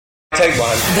take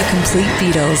one. The Complete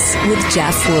Beatles with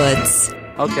Jeff Woods.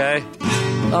 Okay.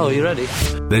 Oh, you ready?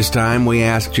 This time we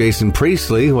ask Jason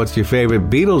Priestley, what's your favorite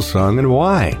Beatles song and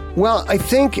why? Well, I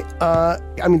think,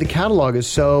 the catalog is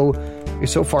so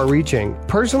far-reaching.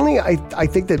 Personally, I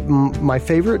think that my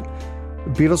favorite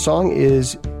Beatles song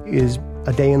is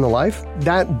A Day in the Life.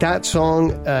 That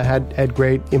song had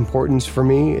great importance for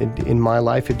me in my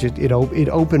life. It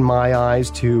opened my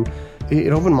eyes to...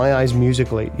 It opened my eyes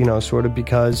musically, sort of,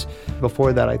 because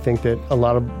before that I think that a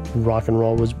lot of rock and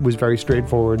roll was very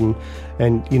straightforward, and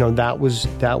that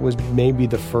was maybe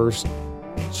the first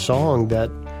song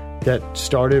that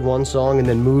started one song and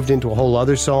then moved into a whole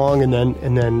other song and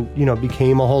then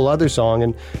became a whole other song,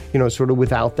 and sort of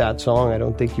without that song I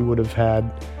don't think you would have had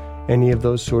any of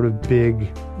those sort of big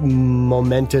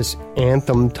momentous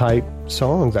anthem type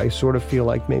songs. I sort of feel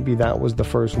like maybe that was the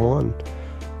first one.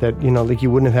 That, like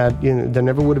you wouldn't have had, there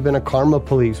never would have been a Karma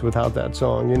Police without that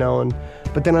song,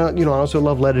 but then, I also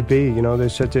love Let It Be,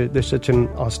 there's such an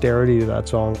austerity to that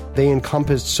song. They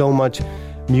encompassed so much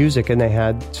music and they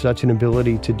had such an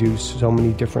ability to do so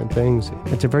many different things.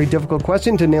 It's a very difficult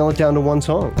question to nail it down to one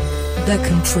song. The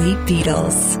Complete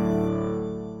Beatles.